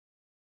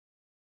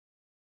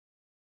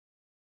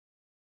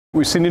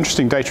We've seen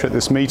interesting data at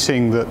this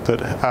meeting that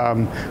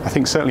I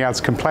think certainly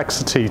adds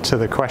complexity to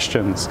the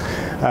questions.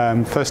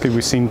 Firstly,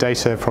 we've seen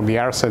data from the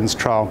ARASENS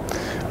trial,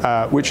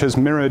 which has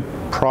mirrored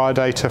prior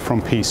data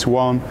from Phase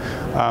I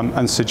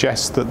and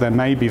suggests that there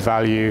may be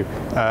value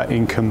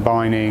in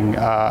combining,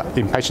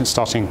 in patients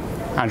starting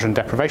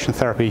androgen-deprivation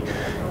therapy,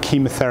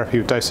 chemotherapy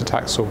with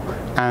docetaxel,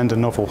 and a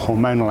novel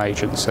hormonal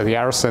agent. So the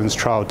ARASENS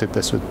trial did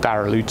this with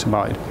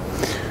Darolutamide.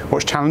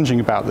 What's challenging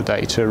about the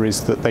data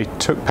is that they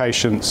took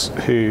patients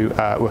who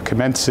were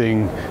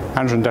commencing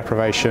androgen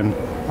deprivation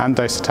and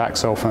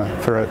docetaxel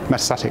for a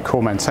metastatic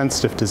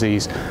hormone-sensitive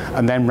disease,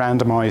 and then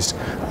randomized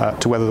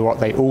to whether or not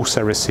they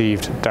also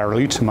received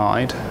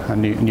Darolutamide, a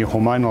new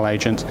hormonal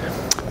agent,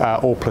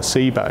 or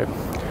placebo.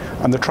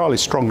 And the trial is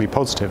strongly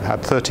positive. It had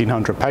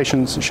 1,300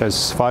 patients. It shows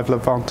survival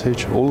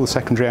advantage. All the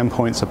secondary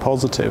endpoints are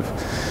positive.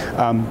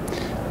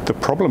 The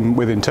problem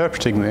with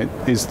interpreting it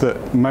is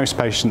that most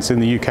patients in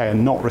the UK are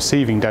not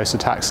receiving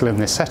docetaxel in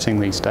this setting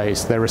these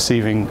days. They're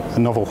receiving a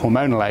novel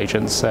hormonal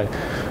agent, so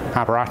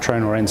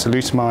Abiraterone or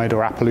Enzalutamide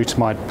or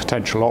Apalutamide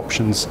potential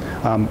options,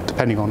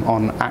 depending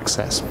on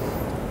access.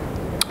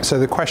 So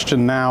the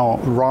question now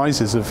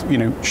rises of,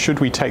 should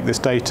we take this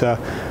data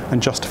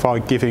and justify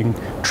giving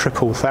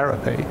triple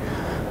therapy?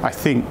 I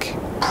think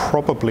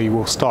probably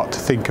we'll start to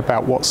think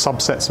about what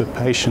subsets of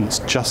patients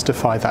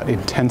justify that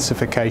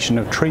intensification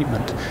of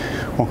treatment.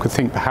 One could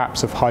think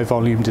perhaps of high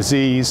volume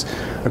disease,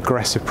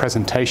 aggressive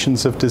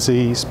presentations of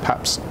disease,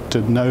 perhaps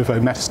de novo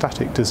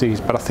metastatic disease,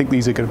 but I think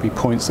these are going to be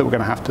points that we're going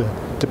to have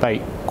to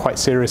debate quite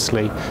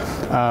seriously.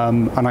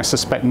 And I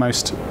suspect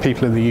most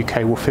people in the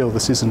UK will feel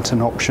this isn't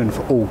an option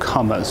for all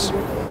comers.